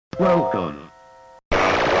Welcome.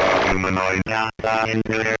 Humanoid data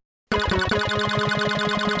intruder.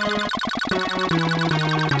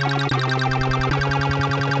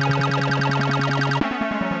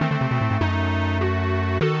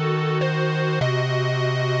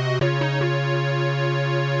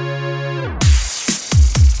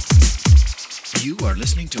 You are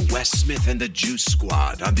listening to Wes Smith and the Juice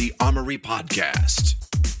Squad on the Armory Podcast.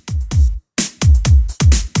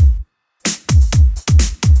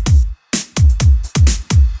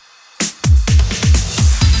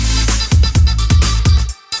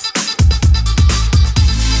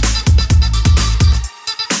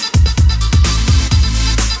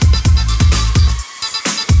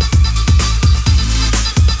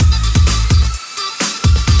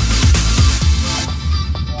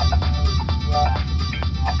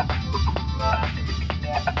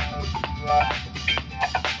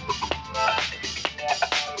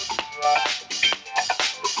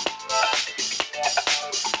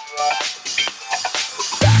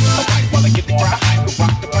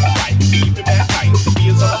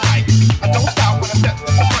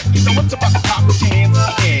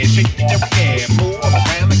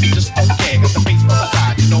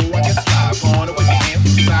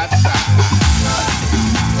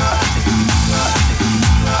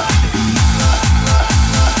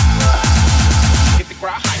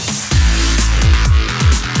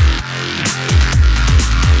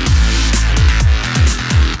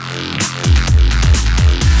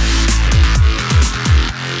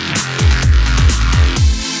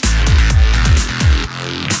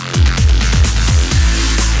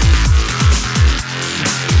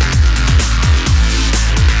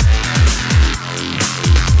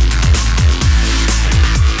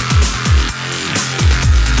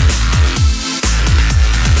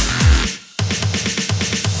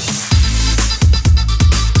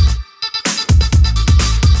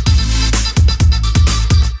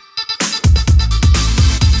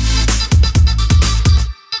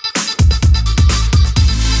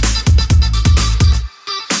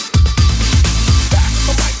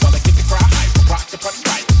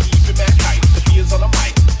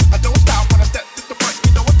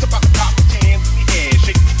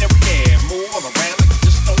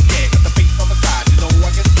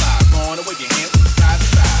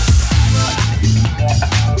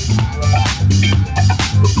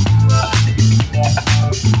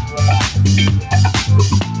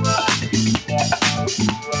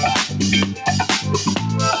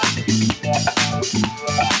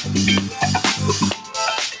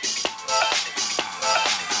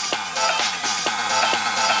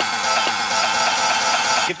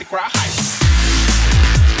 Get the crowd hype.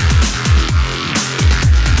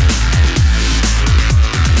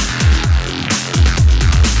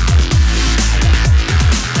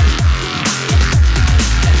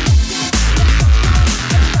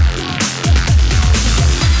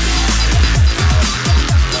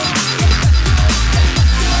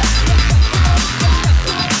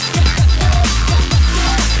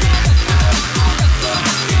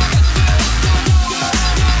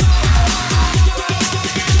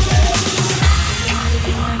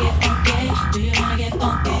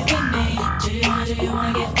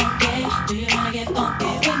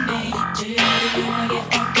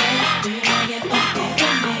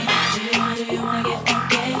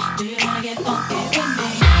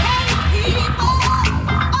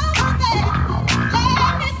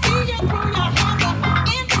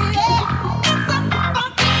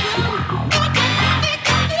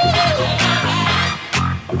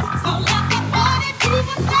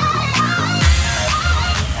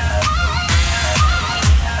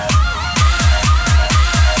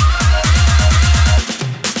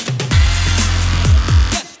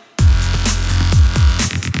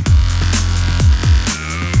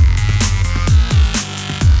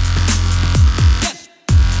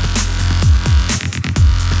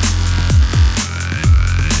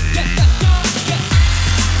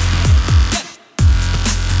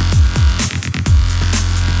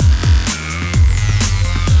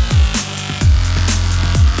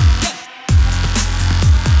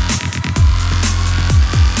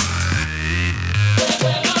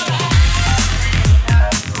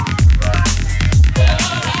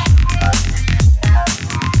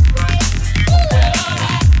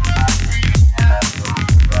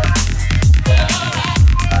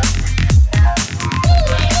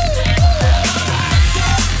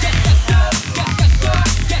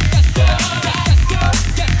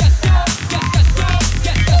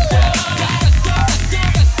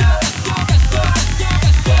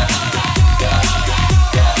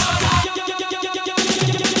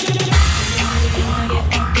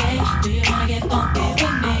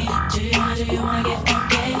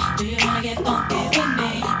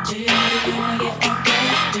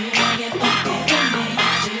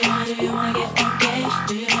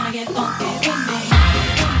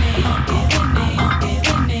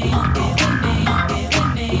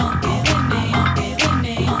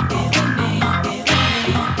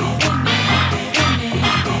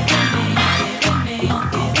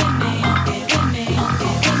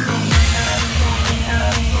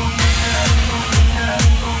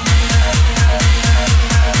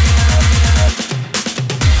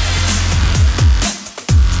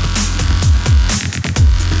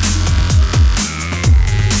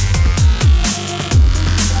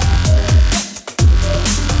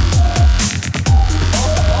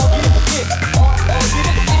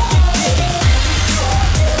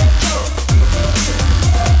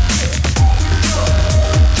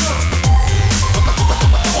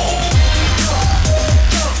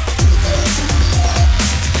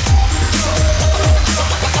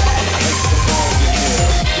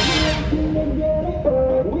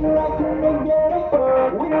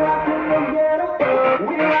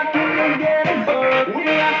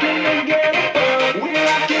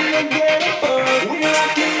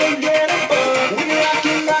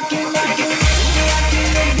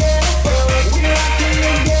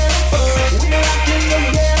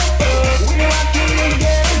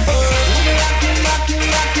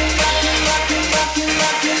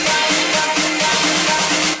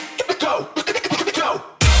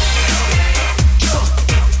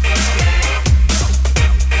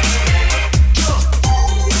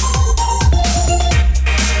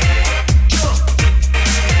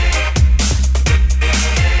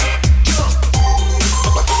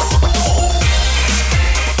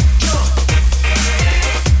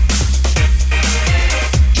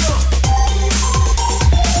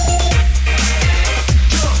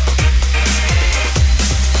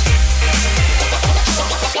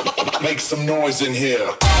 some noise in here.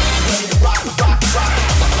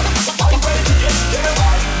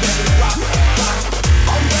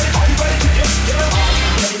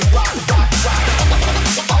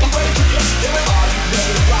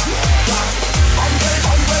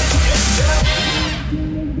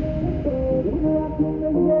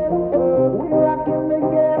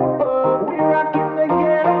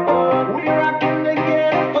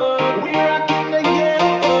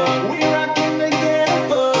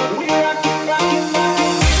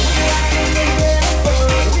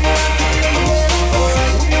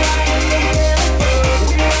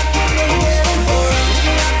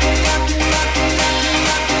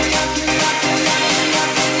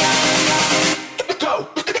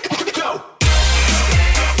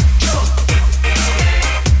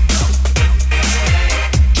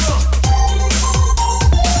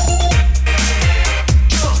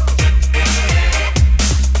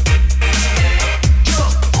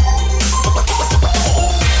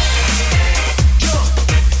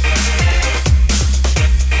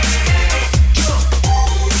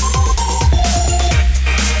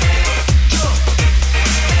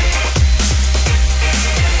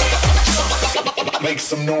 Make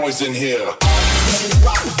some noise in here.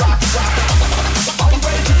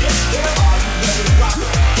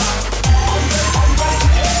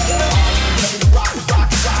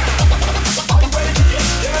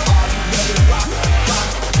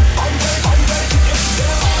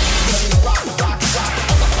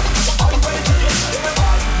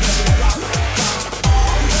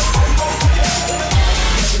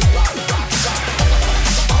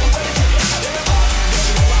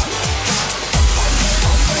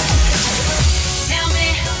 Tell me,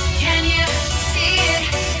 can you see it,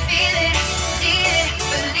 feel it, see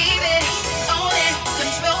it,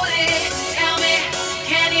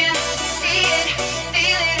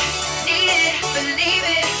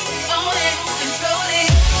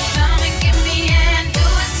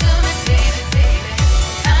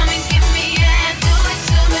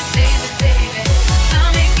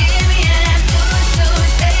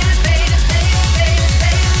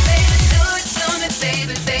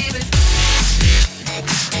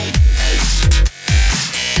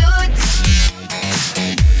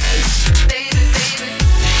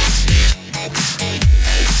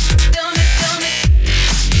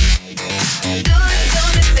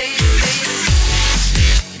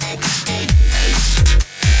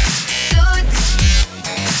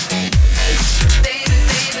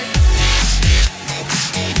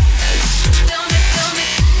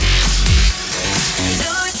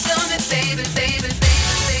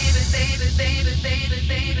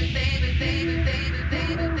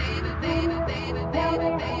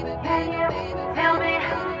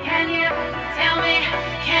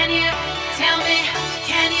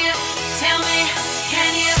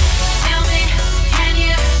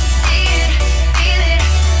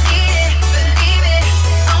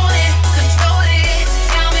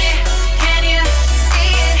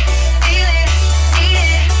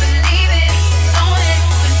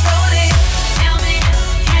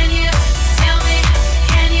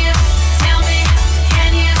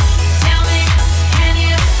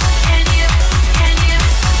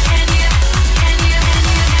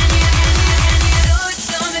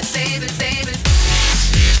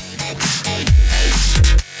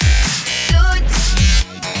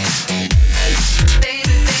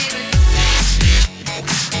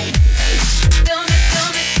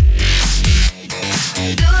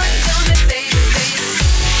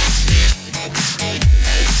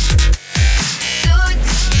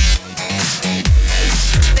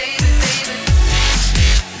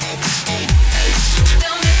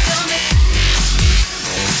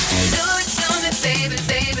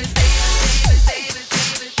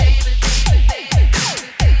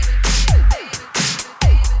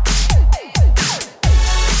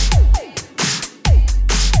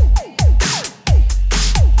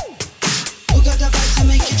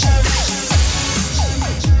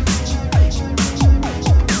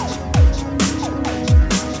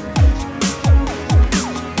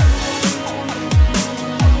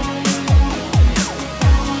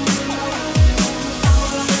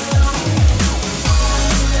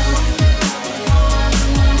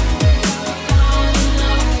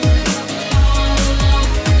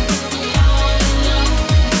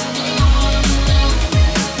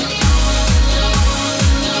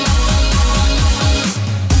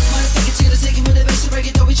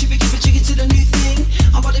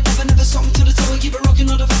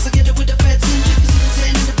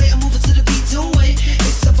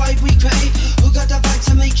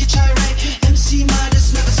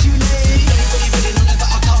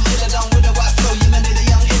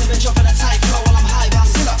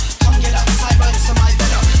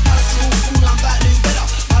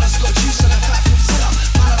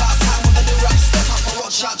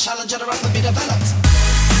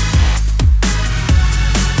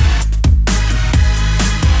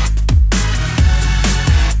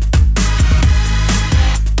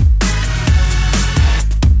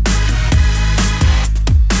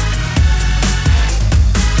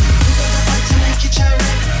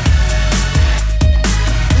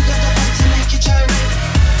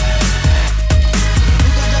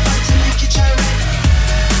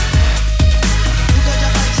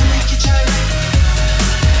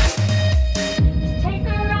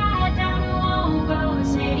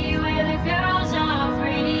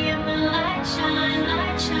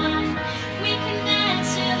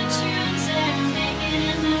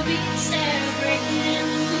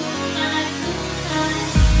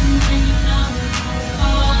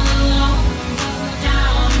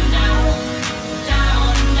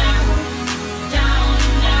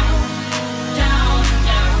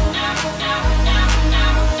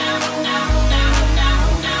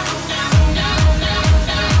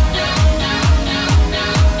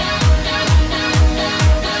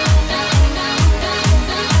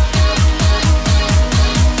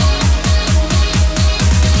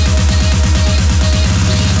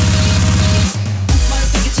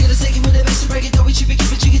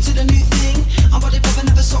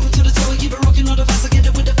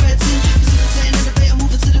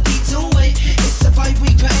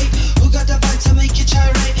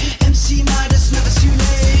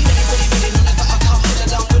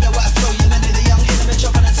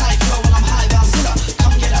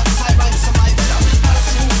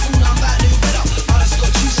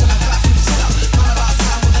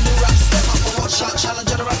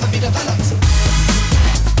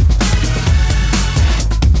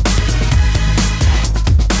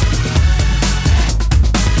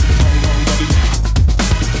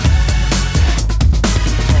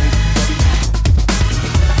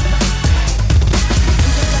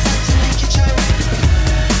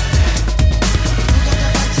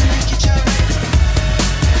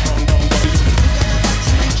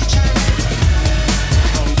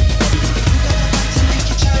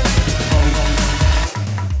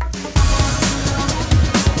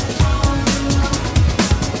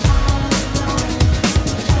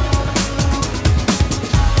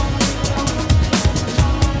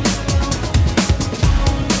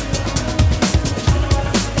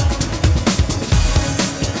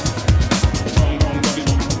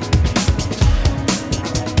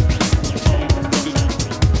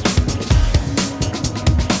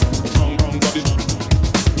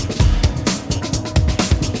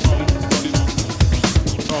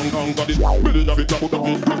 belly of it, put the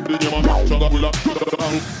feet, the yama, sugar will up, got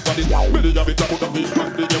it, belly of it, put the feet,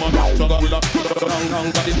 the yama, sugar will up, got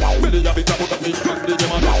it, belly of it, put the feet, the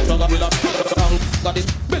yama, sugar will up, got it,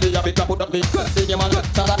 belly of it, put the feet, the yama,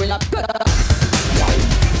 sugar will up.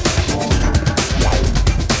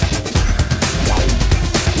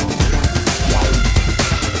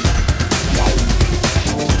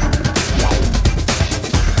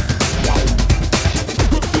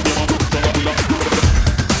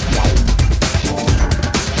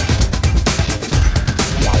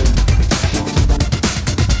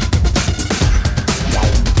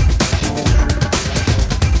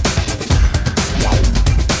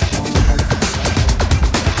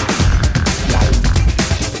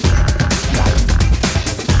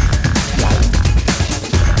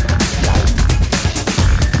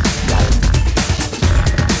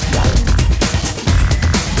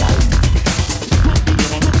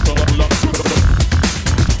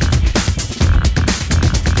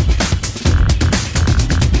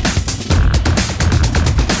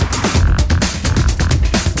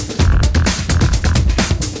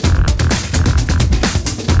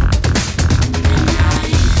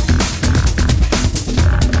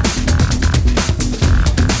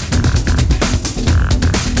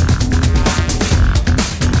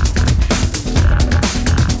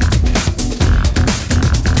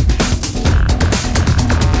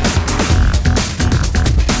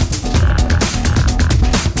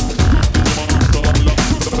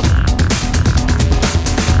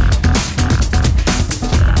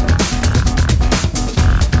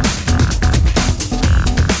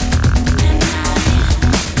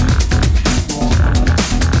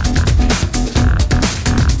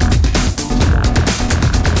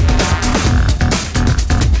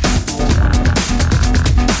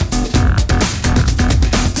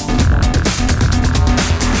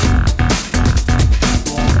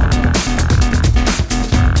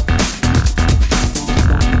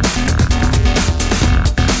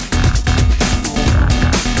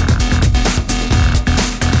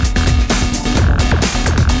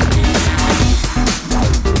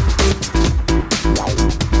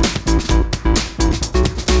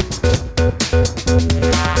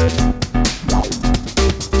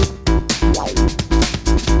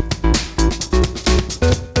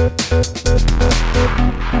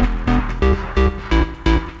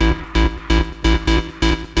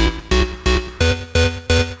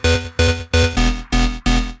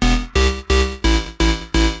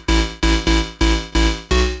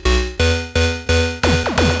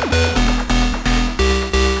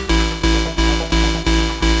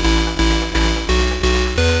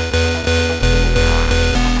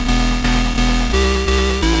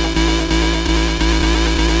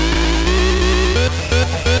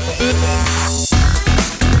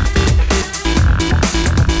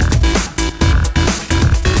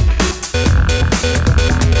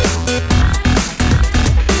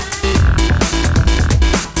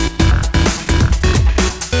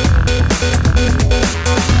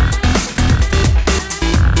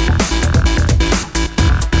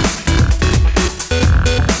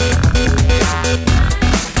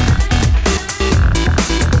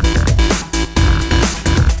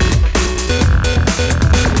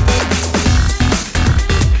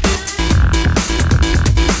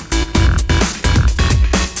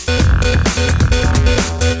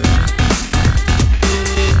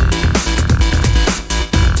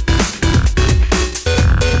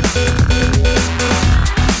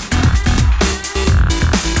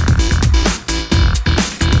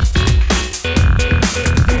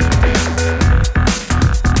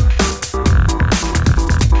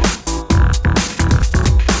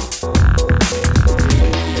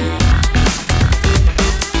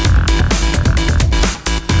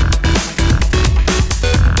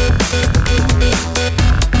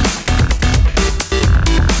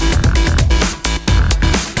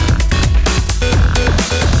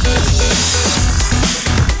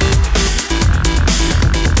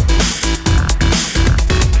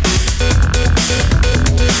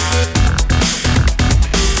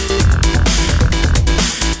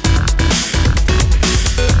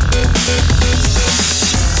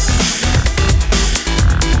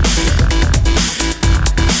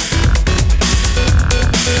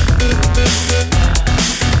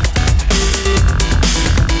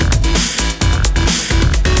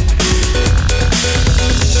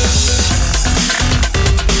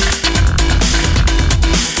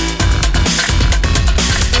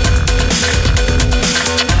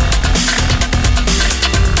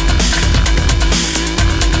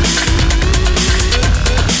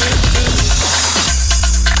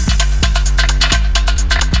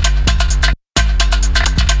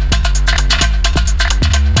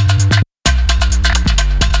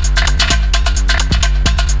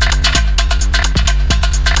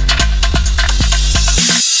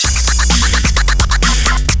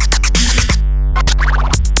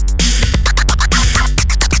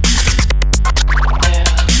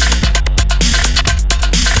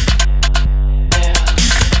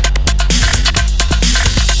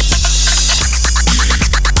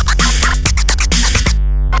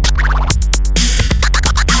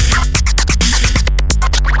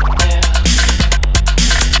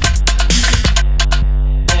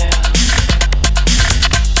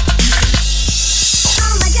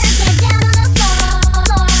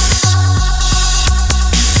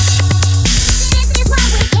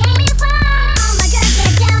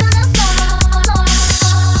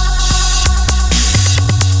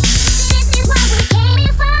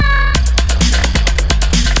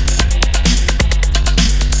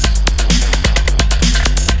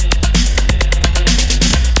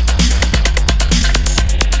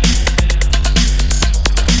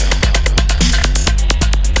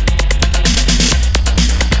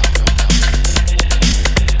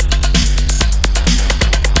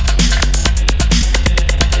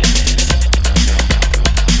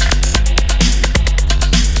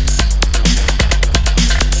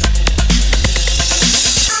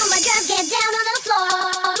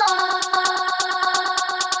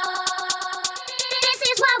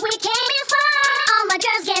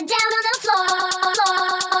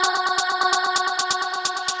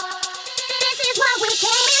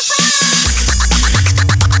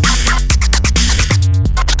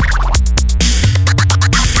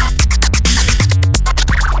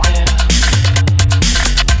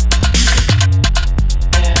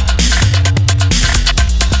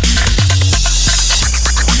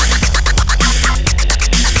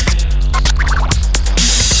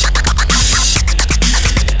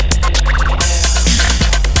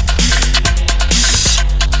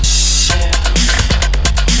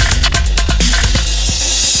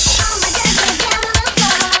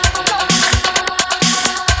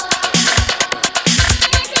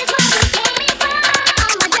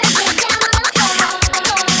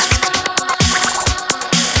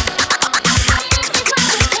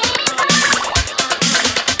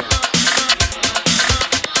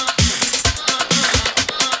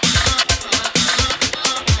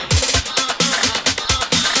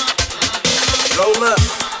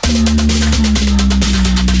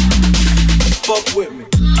 Fuck with me.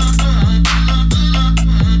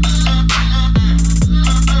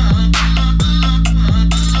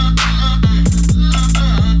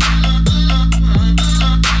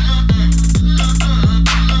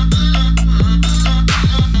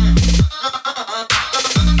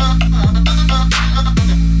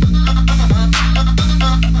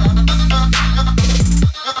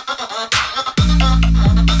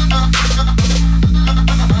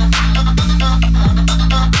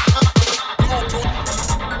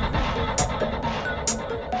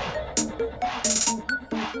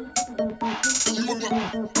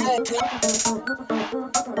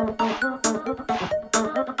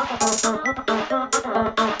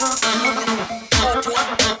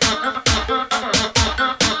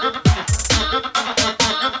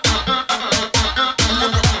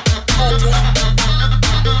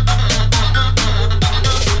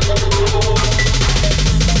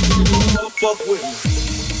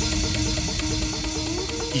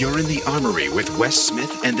 You're in the Armory with Wes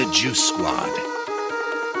Smith and the Juice Squad.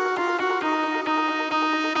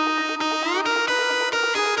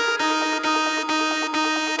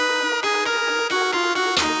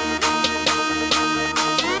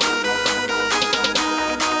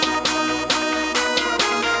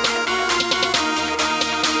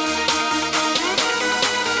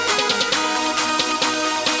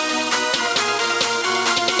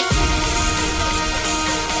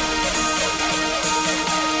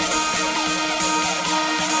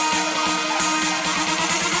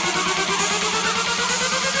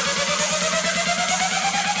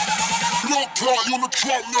 You on the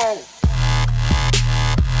track now.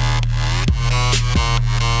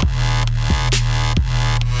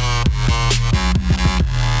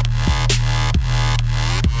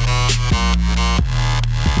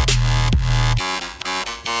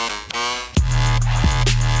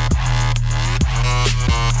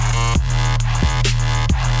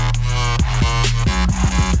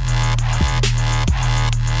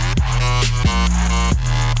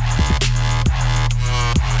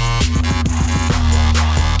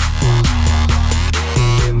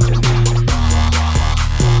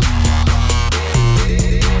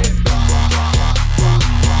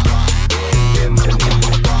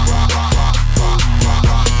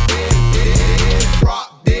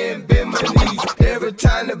 Rock, then bend my knees every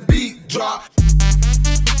time the beat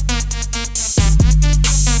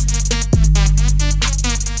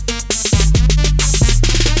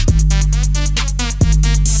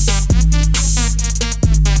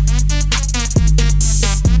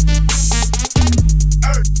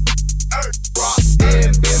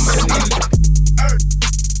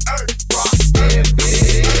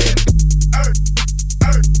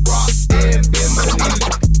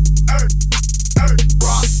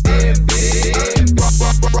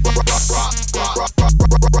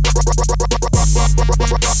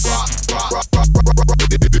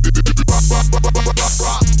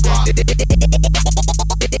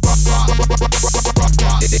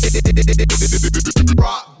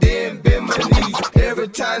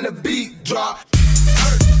drop.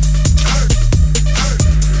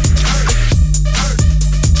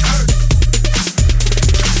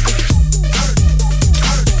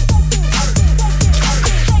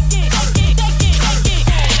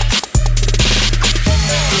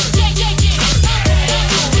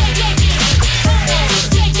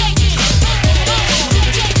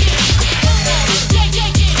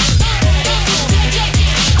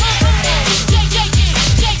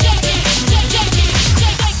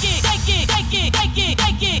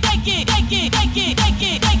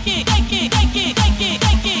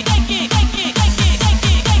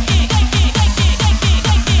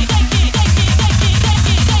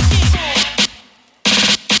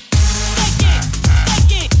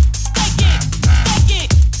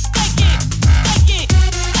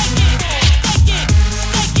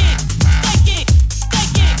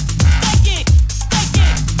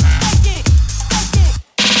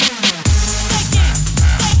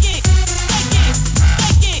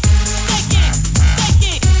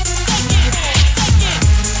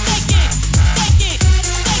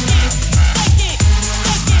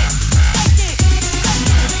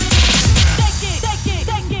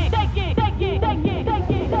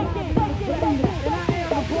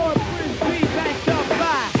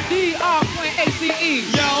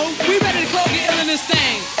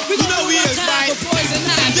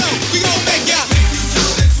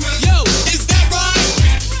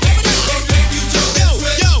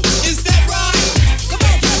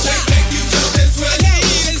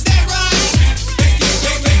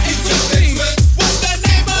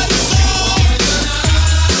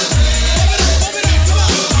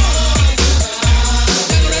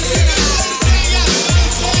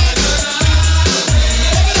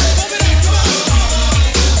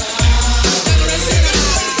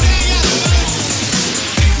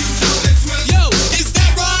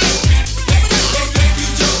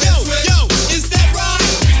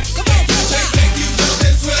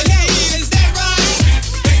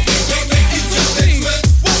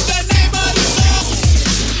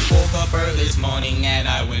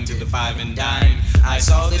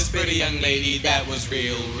 this pretty young lady that was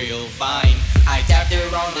real fine. I tapped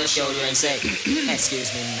her on the shoulder and said,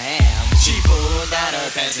 excuse me, ma'am. She pulled down her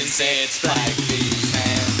pants and said, Spike Lee,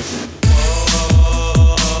 man.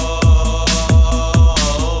 Whoa,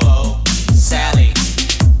 Sally,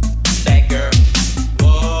 that girl.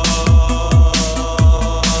 Whoa,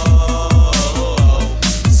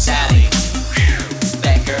 Sally,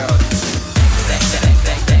 that girl. That girl.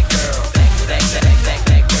 That girl. That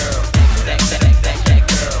girl.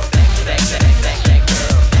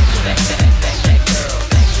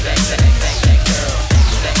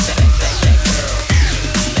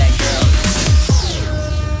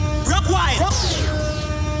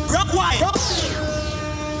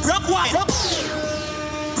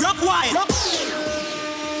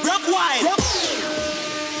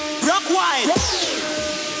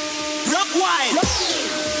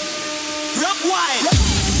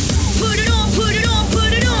 Put it on, put it on,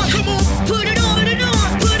 put it on. Come on, put it on, put it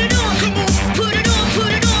on, put it on. Come on, put it on,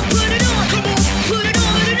 put it on, put it on. Come on, put it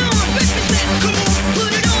on, put it on. Come on,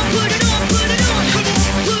 put it on, put it on, put it on. Come on,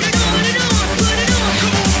 put it on, put it on, put it on.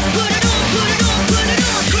 Come on, put it on, put it on, put it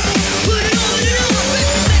on. Come on, put it on, put it on.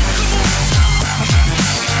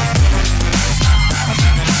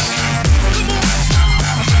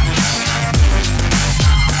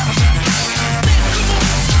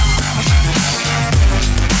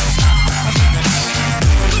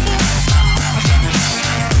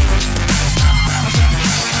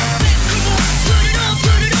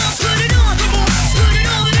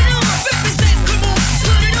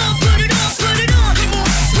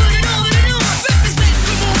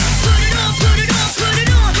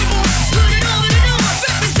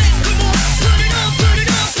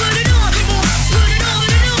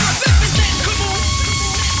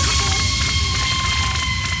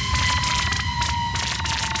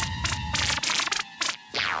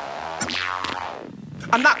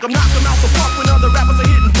 I knock 'em out the park when other rappers are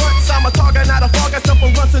hitting blunts. I'm a target, not a fog. I step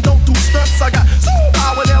on runs and don't do stunts. I got soul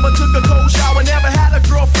power, never took a cold shower. Never had a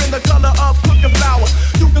girlfriend the color of cooking flour.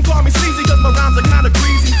 You can call me sleazy cause my rhymes are kinda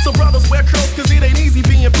greasy. So brothers wear curls cause it ain't easy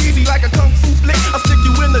being peasy. Like a kung fu flick, I'll stick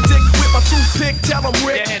you in the dick with my toothpick. Tell 'em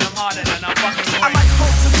Rick. Yeah, hit 'em harder than I'm fucking I like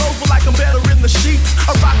folks and clothes, but like I'm better in the sheets.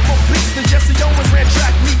 I rock more beats than Jesse Owens ran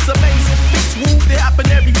track meets. Amazing feats, woo, they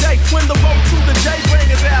happen every day. When the road to the J, bring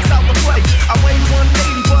his ass out the play. I weigh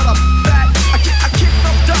 180, but I'm fat. I kick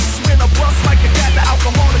up dust when I bust like a cat. The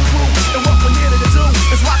alcoholic crew, and what we're here to do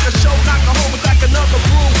is rock a show, knock a home, and back another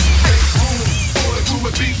room. Make room for the crew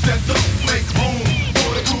of beats that don't make room.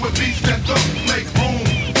 For the crew of beats that don't make room.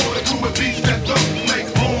 For the crew of beats that don't make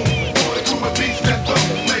room. For the crew of beats that don't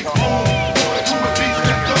make room. For the crew of beats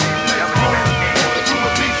that don't make room. For the crew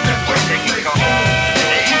of beats that don't make room.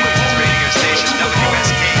 Radio station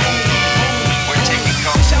WSK. We're taking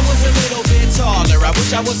calls. Wish I was a little bit taller. I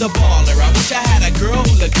wish I was a baller. I wish I had a girl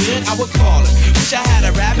who looked good, I would call her. Wish I had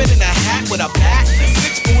a rabbit in a hat with a bat and a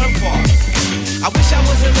 6'4" ball. I wish I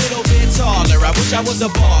was a little bit taller. I wish I was a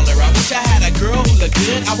baller. I wish I had a girl who looked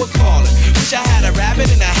good, I would call her. Wish I had a rabbit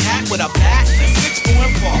in a hat with a bat and a 6'4"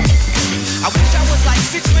 ball. I wish I was like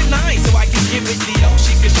 6'9" so I could give it to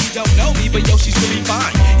Yoshi, cause she don't know me, but yo, she's really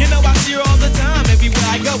fine. You know I see her all the time, everywhere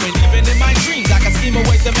I go, and even in my dreams, I can scheme a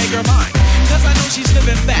way to make her mine. Cause I know she's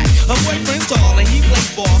living fat, her boyfriend's tall, and he plays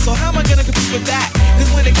ball, so how am I gonna compete with that? Cause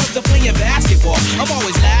when it comes to playing basketball, I'm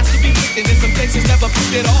always last to be picked, and in some cases never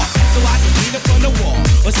picked it off. So I can lean up on the wall,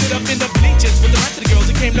 or sit up in the bleachers with the rest of the girls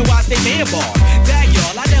who came to watch they man ball. Dag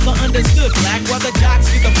y'all, I never understood black, while the jocks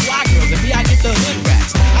get the fly girls, and me I get the hood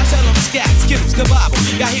rats. I tell them scat, skittles, kabobble,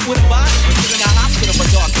 got hit with a bottle, and put in a hospital for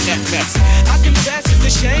talking that mess. I confess it's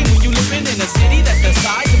a shame when you living in a city that's the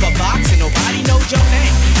size of a box and nobody knows your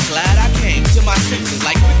name. Glad I came to my senses,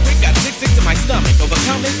 like quick, got sick to my stomach,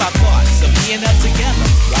 overcome by thoughts of me and her together,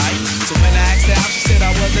 right? So when I asked her out, she said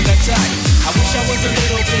I wasn't a type. I wish I was a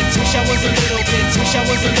little bit, wish I was a little bit, wish I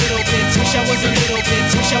was a little bit, wish I was a little bit,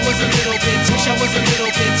 wish I was a little bit, wish I was a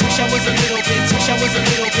little bit, wish I was a little bit, wish I was a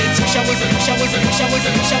little bit, wish I was a, wish I was a, wish I was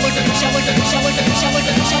a, wish I was a, wish I was a, wish I was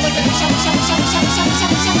a, wish I was a, wish I was a, wish I was a,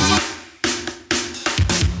 wish I was a.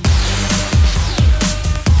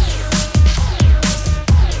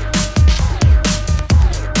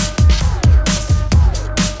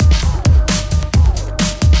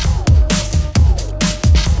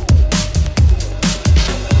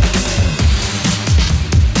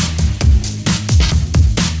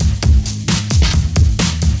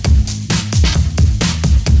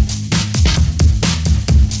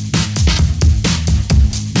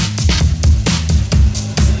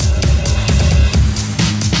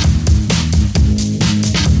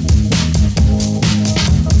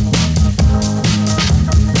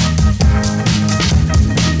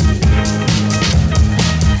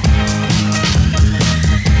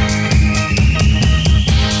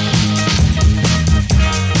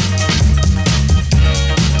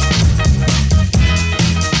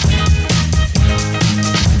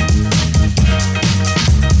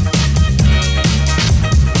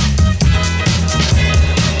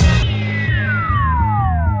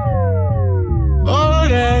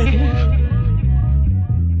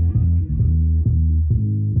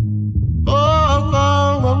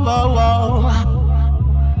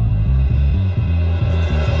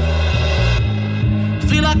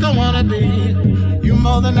 like I wanna be you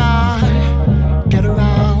more than I get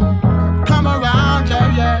around. Come around,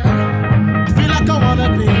 yeah, yeah. I feel like I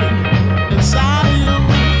wanna be inside of you.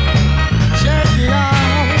 Check it out.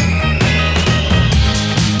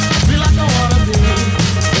 I feel like I wanna be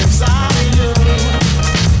inside of you.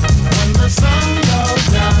 When the sun goes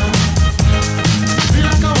down, I feel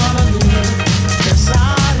like I wanna be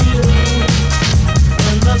inside of you.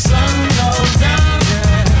 When the sun goes down,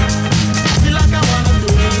 yeah. I feel like I wanna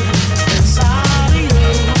be inside of you.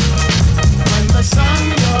 When the sun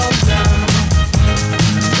goes down,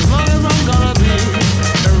 as long as I'm gonna be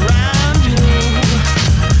around you.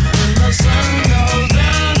 When the sun goes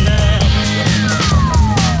down, yeah.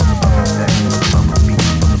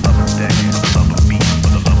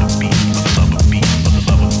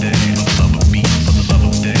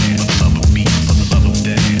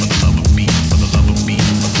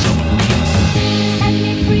 Set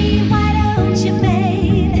me free, why don't you,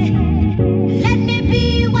 baby? Let me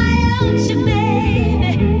be, why don't you,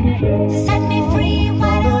 baby? Set me free,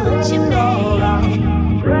 why don't you, baby?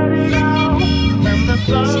 Let me be, When the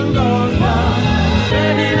sun goes down,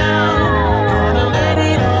 let it out. Gonna let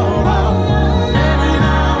it all out. Let it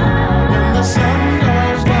out. When the sun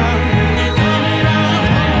goes down, let it out.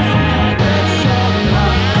 Let it all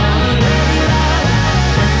out. Let it out.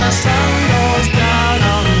 When the sun goes down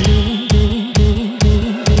on me.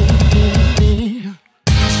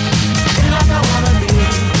 Feel like I wanna be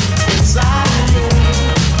inside of you.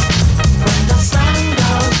 When the sun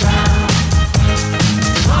goes down,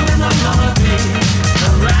 as long as I'm gonna be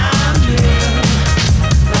around you.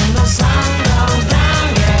 When the sun goes down,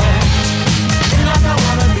 yeah. Feel like I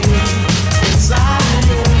wanna be inside of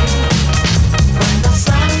you. When the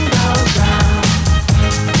sun goes down,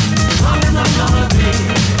 as long as I'm gonna be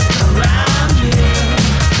around you.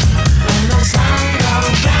 When the sun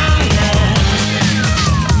goes down, yeah.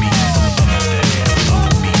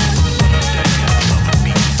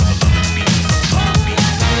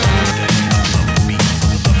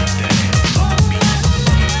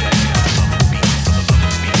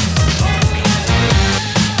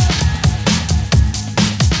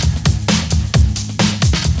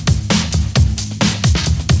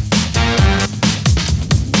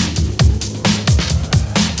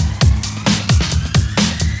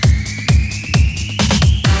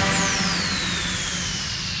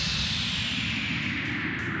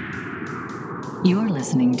 You're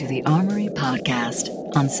listening to the Armory Podcast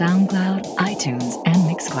on SoundCloud, iTunes, and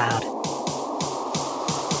Mixcloud.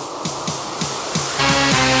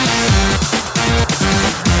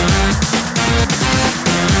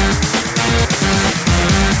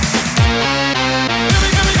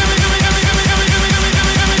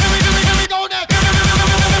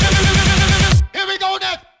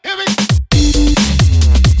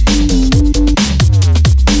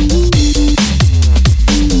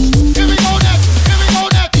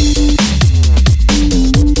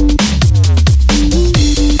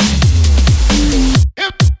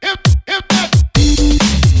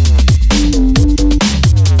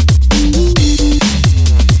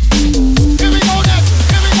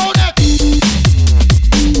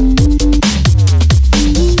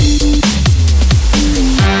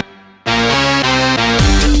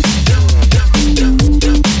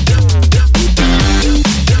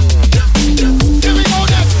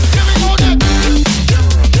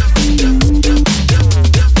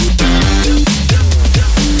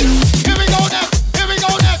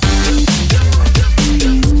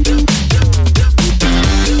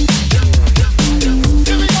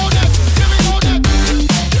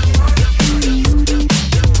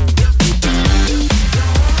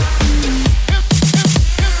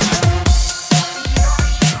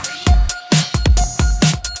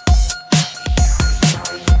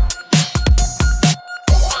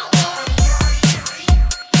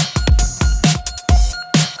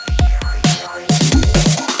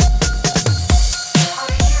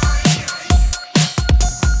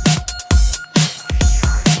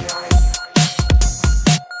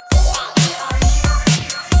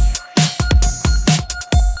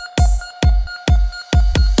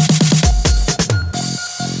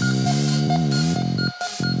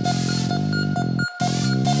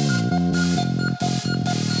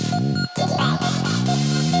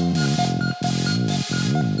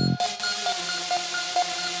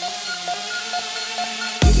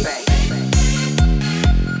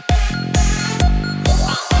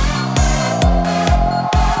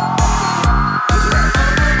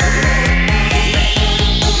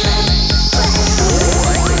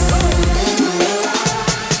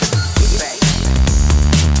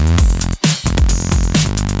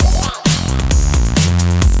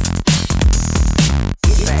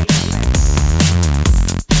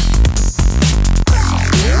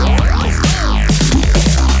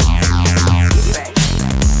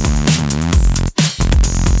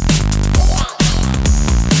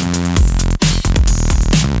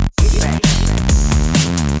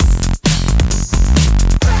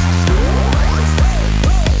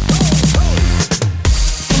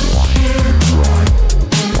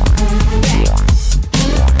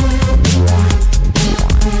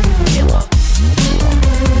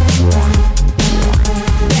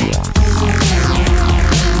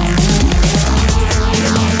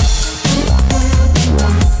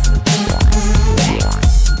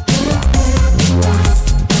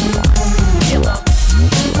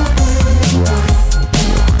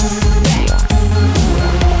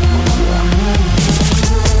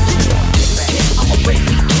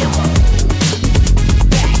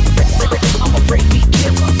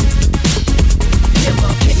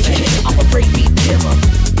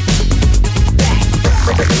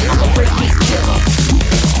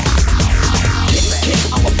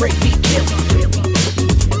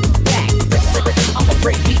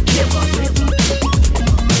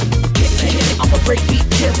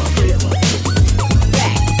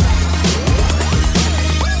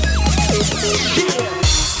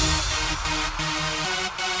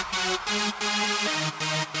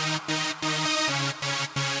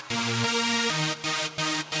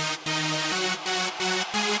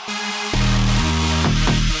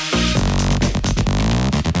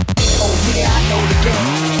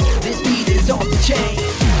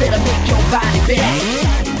 back.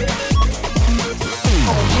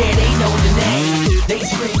 Oh yeah, they know the name. They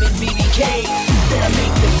screaming BBK. Better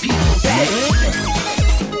make the people pay.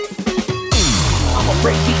 I'm a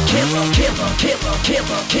breakbeat killer, killer, killer,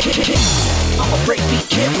 killer, killer. I'm a breakbeat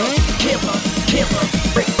killer, killer, killer.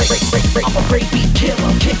 Break. I'm a breakbeat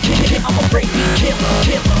killer, killer. I'm a breakbeat killer,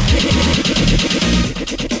 killer,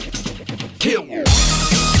 killer.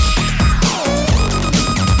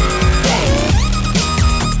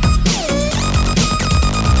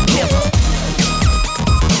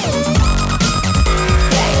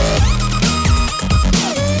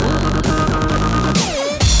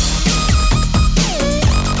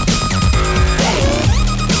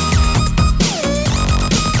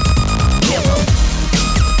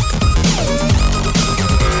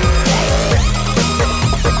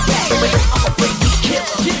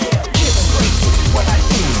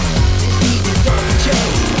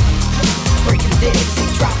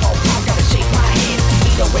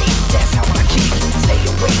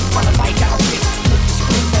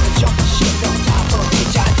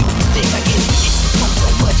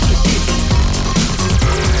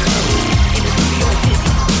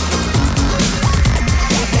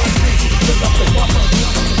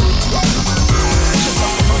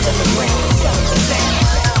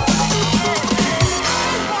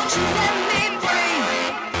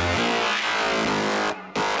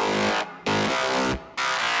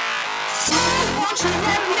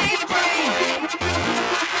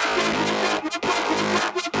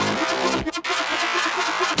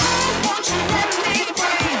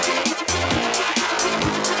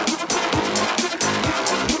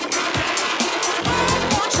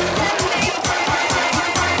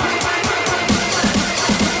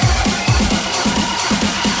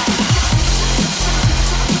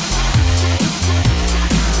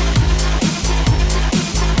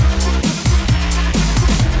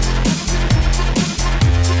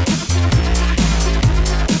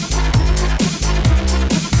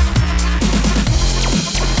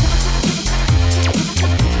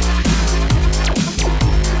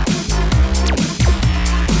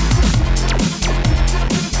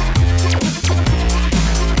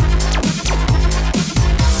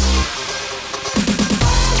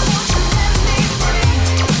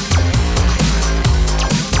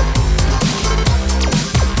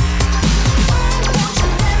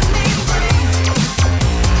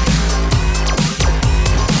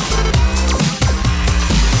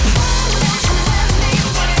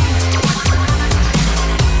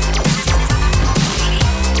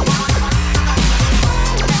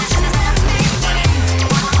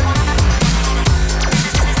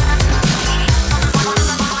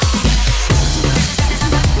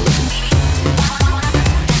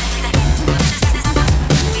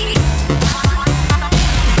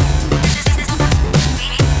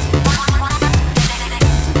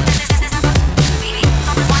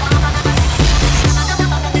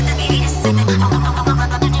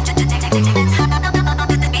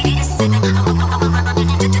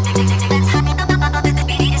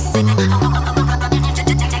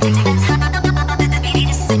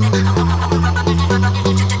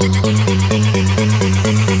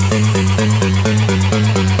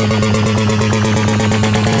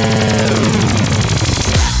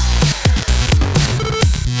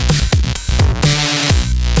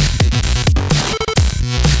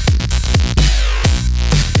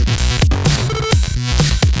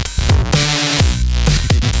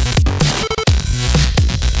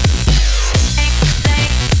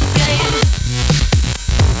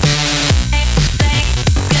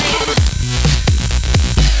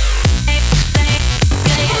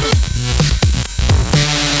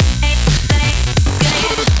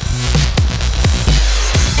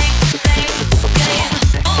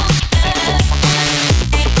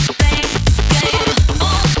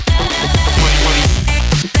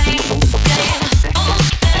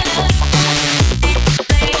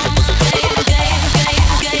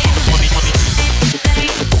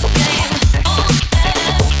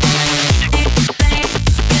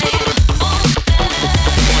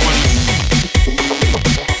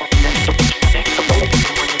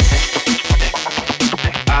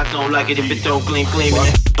 Like it if it don't gleam in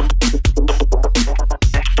it.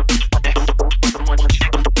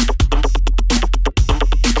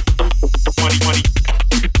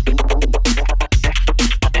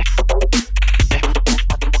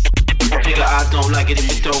 Nigga, I don't like it if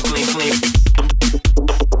it don't gleam.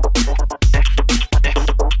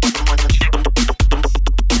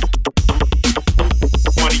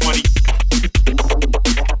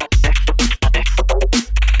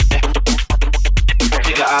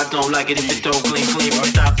 I don't like it if it don't clean.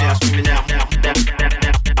 Stop now, screaming out.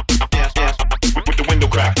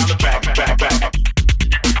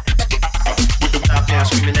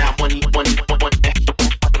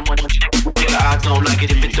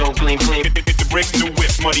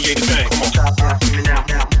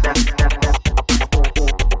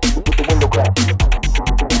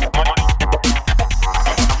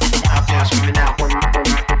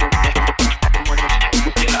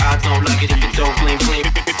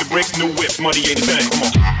 Money ain't a thing. Come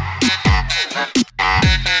on.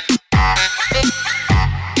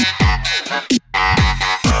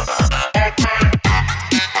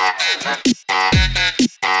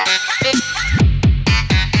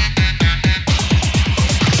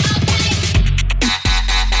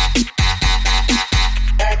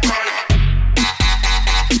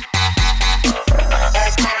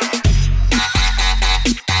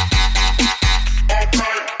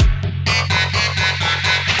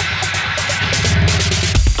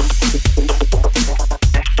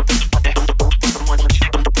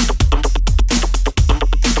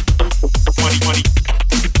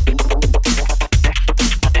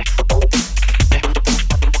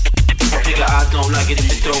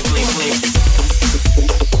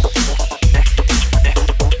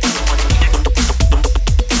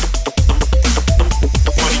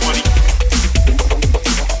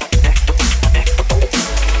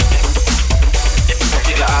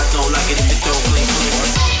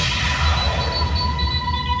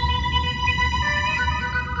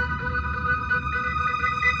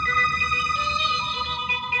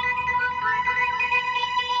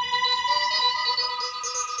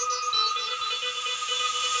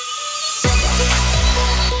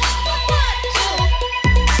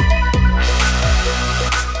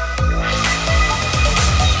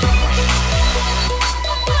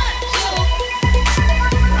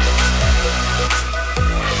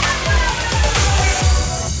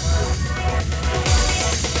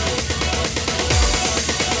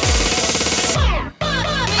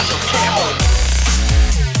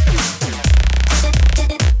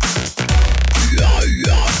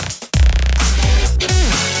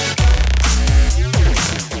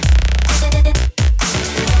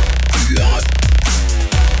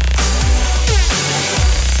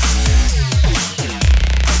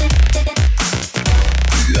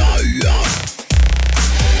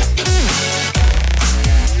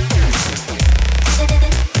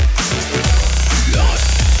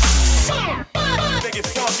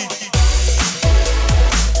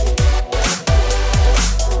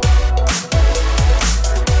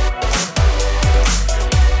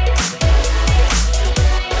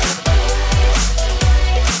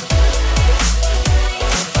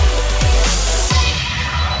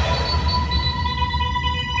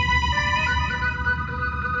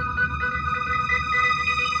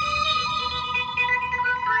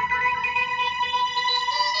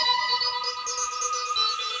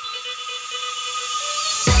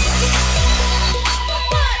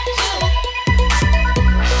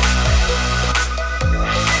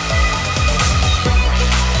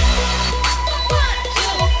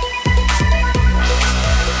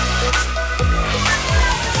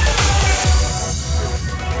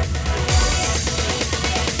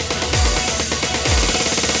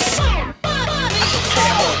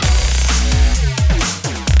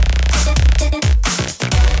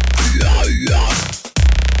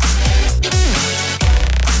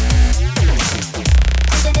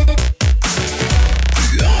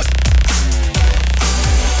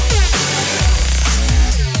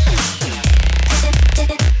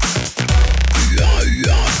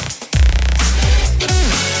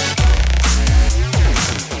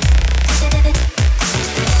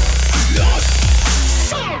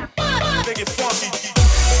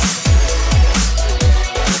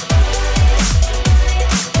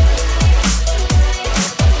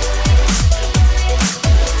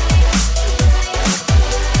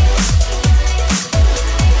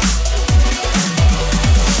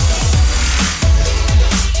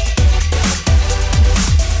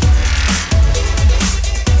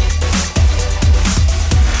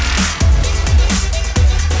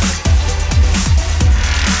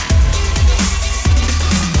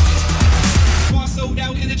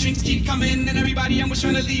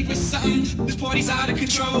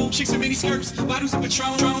 Chicks in mini skirts, bottles of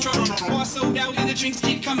Patron. Bar sold out and the drinks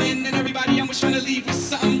keep coming. And everybody I'm trying to leave with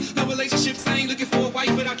something. No relationships, I ain't looking for a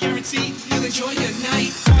wife, but I guarantee you'll enjoy your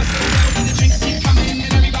night. Bar sold out and the drinks keep coming.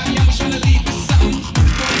 And everybody I'm trying to leave with something.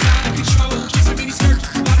 This party's out of control. Chicks in mini skirts,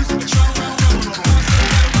 bottles of Patron. Bar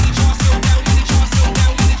sold out and the jar sold out and the jar sold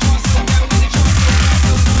out and the jar sold out and the jar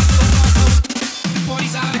sold out. This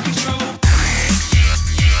party's out of control.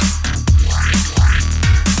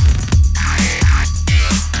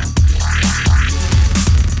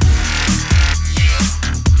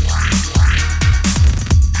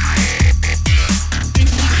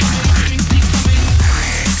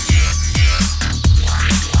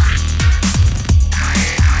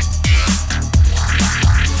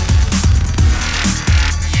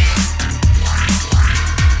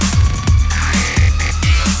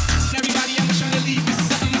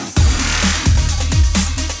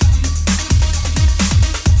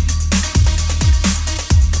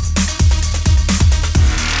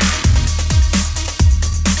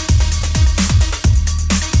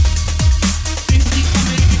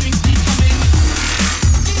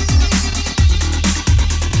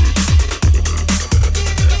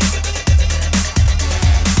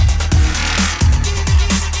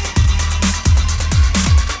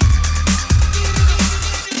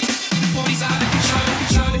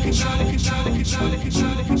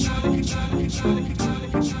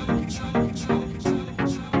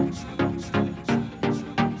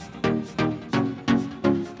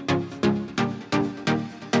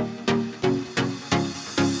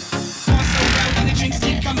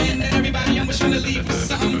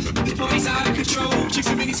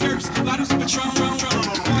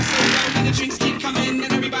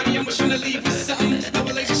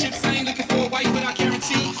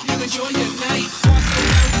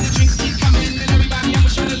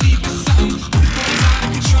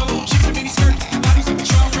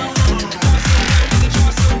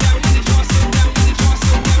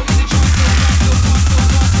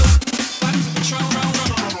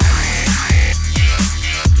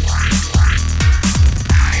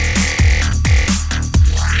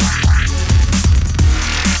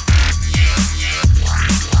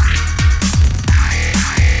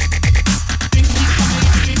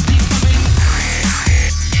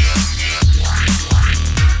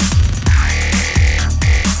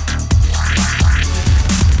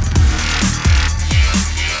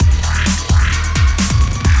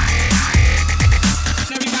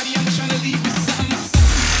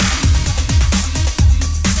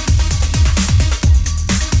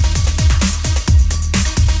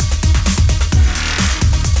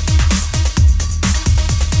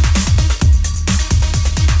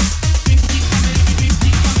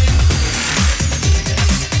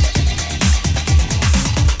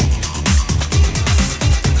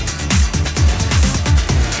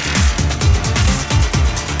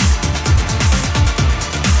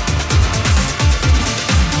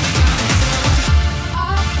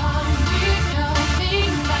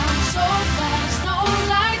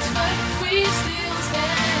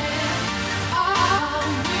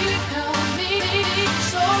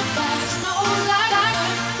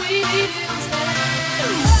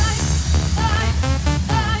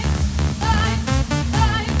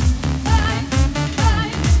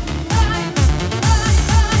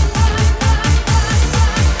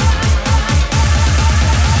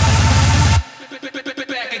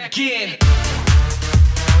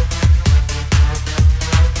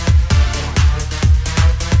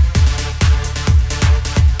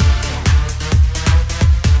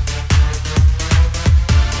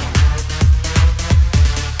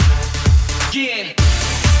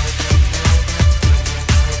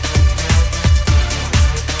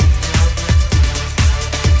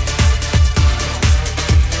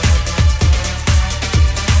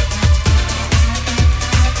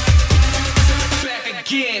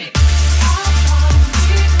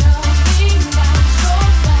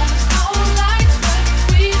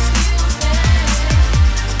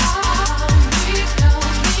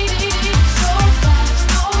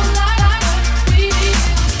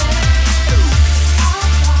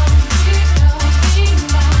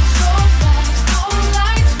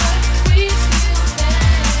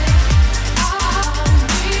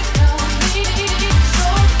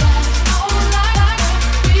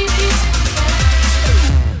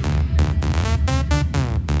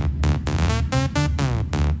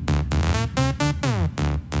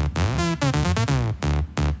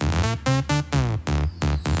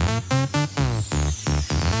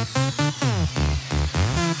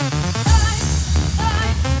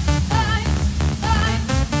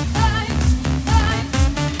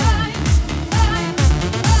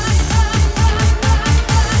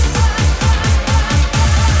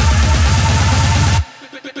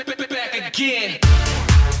 again.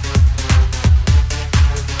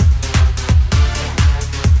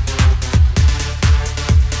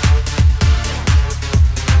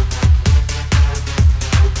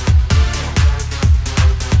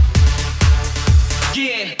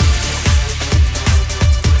 Yeah.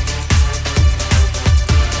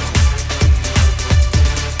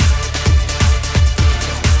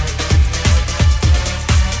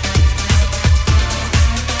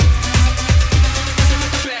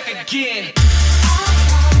 Back again.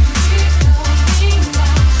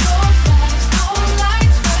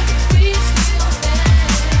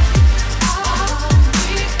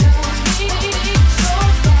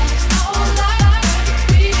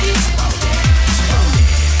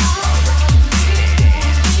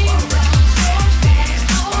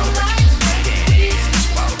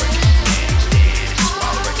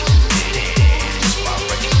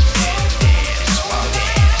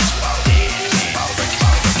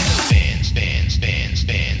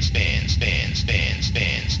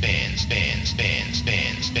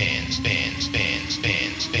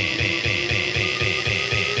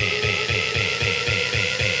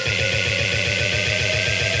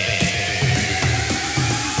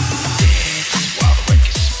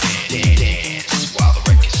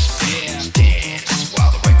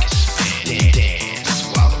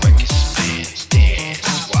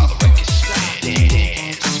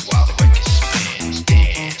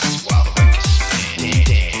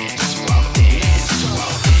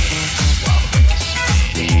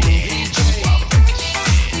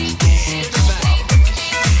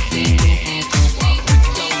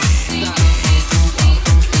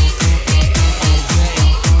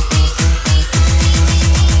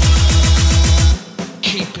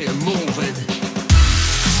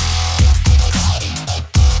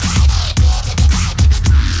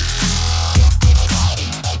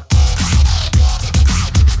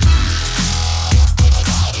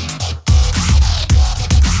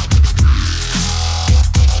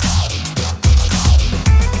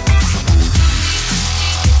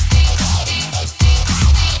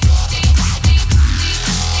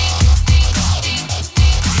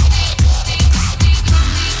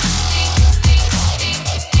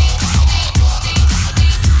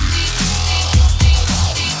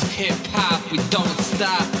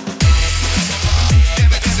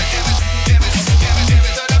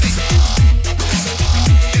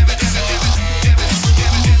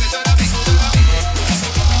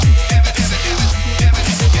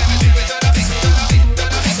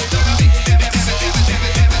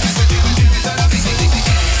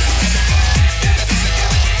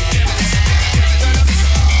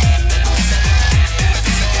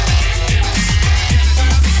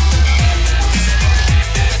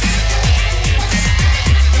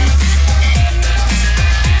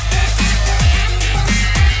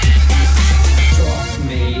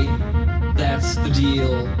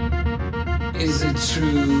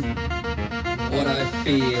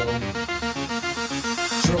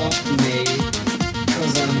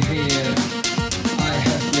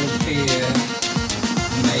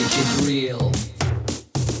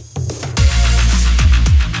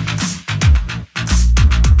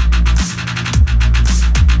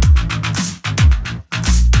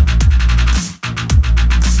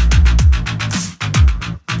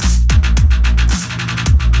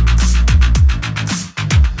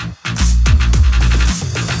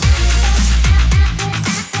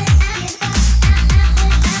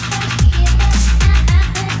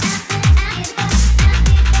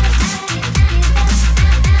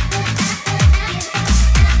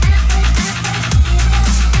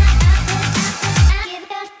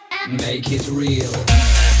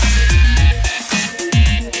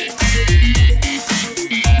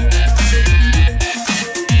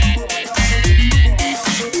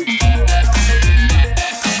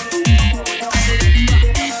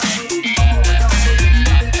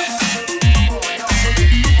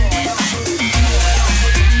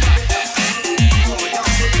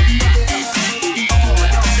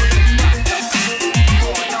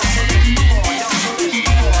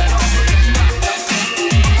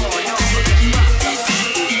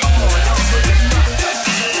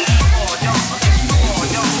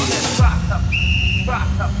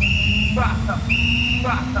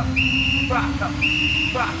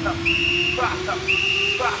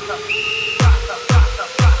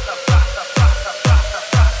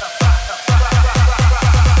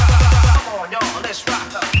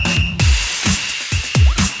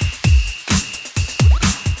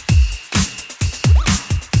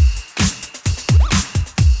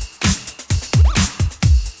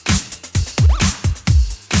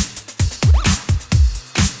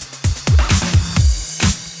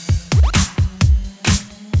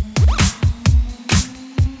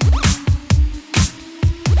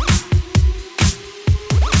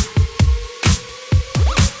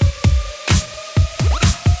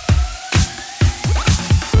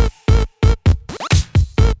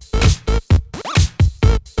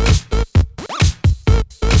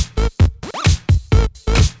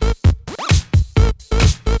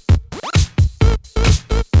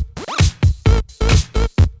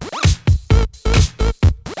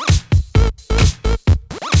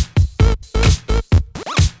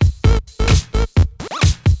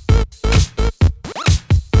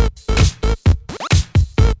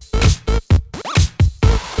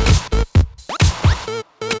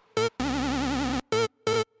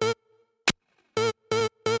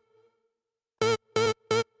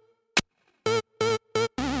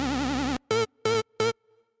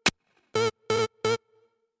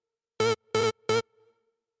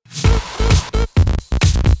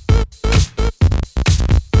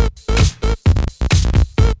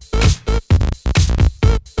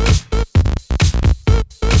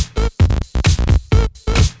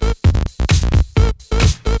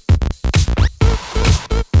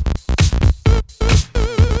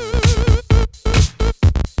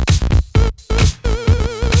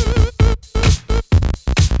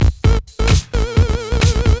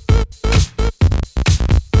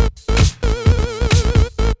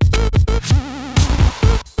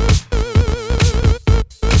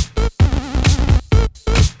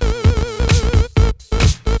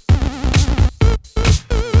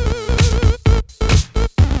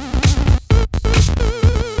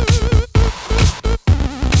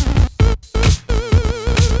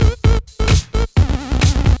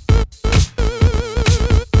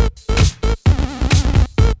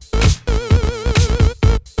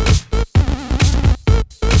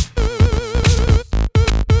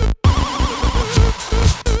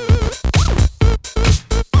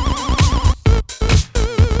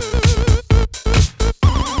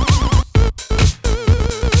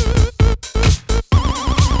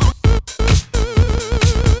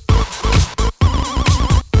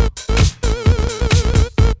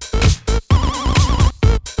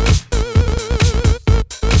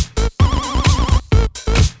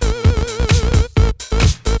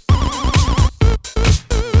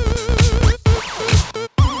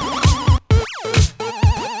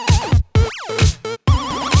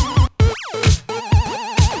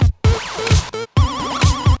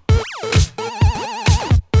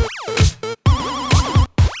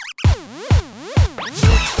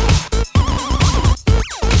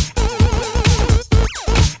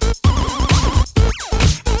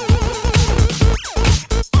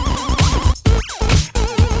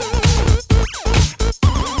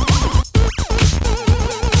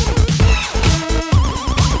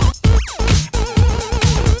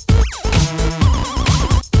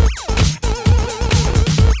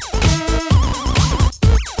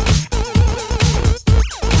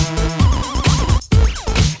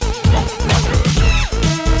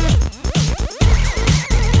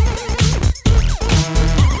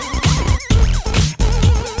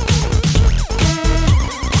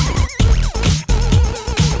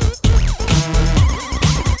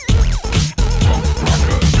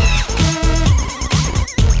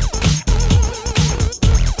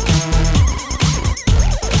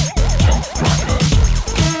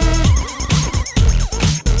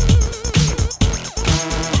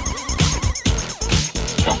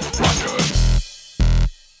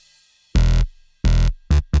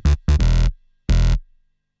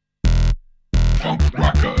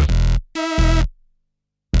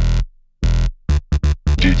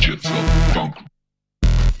 Digital funk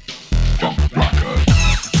rocker.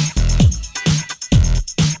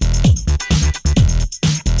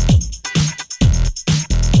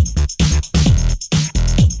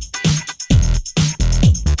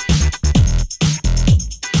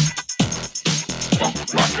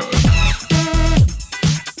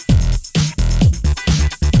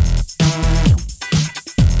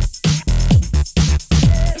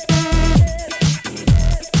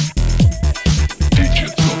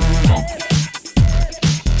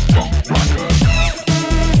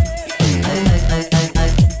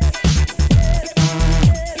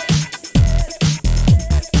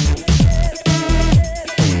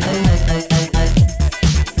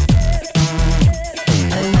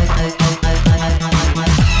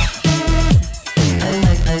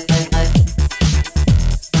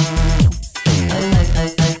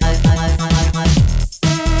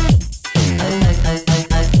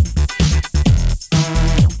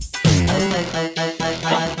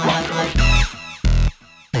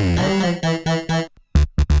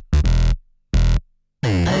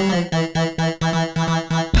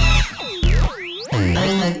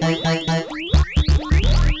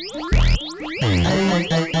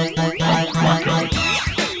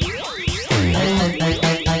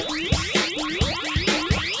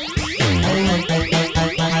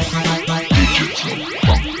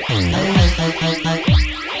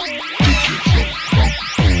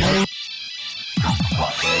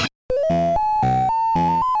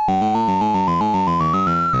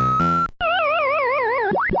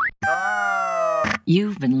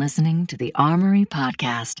 You've been listening to the Armory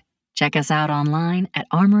Podcast. Check us out online at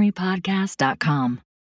armorypodcast.com.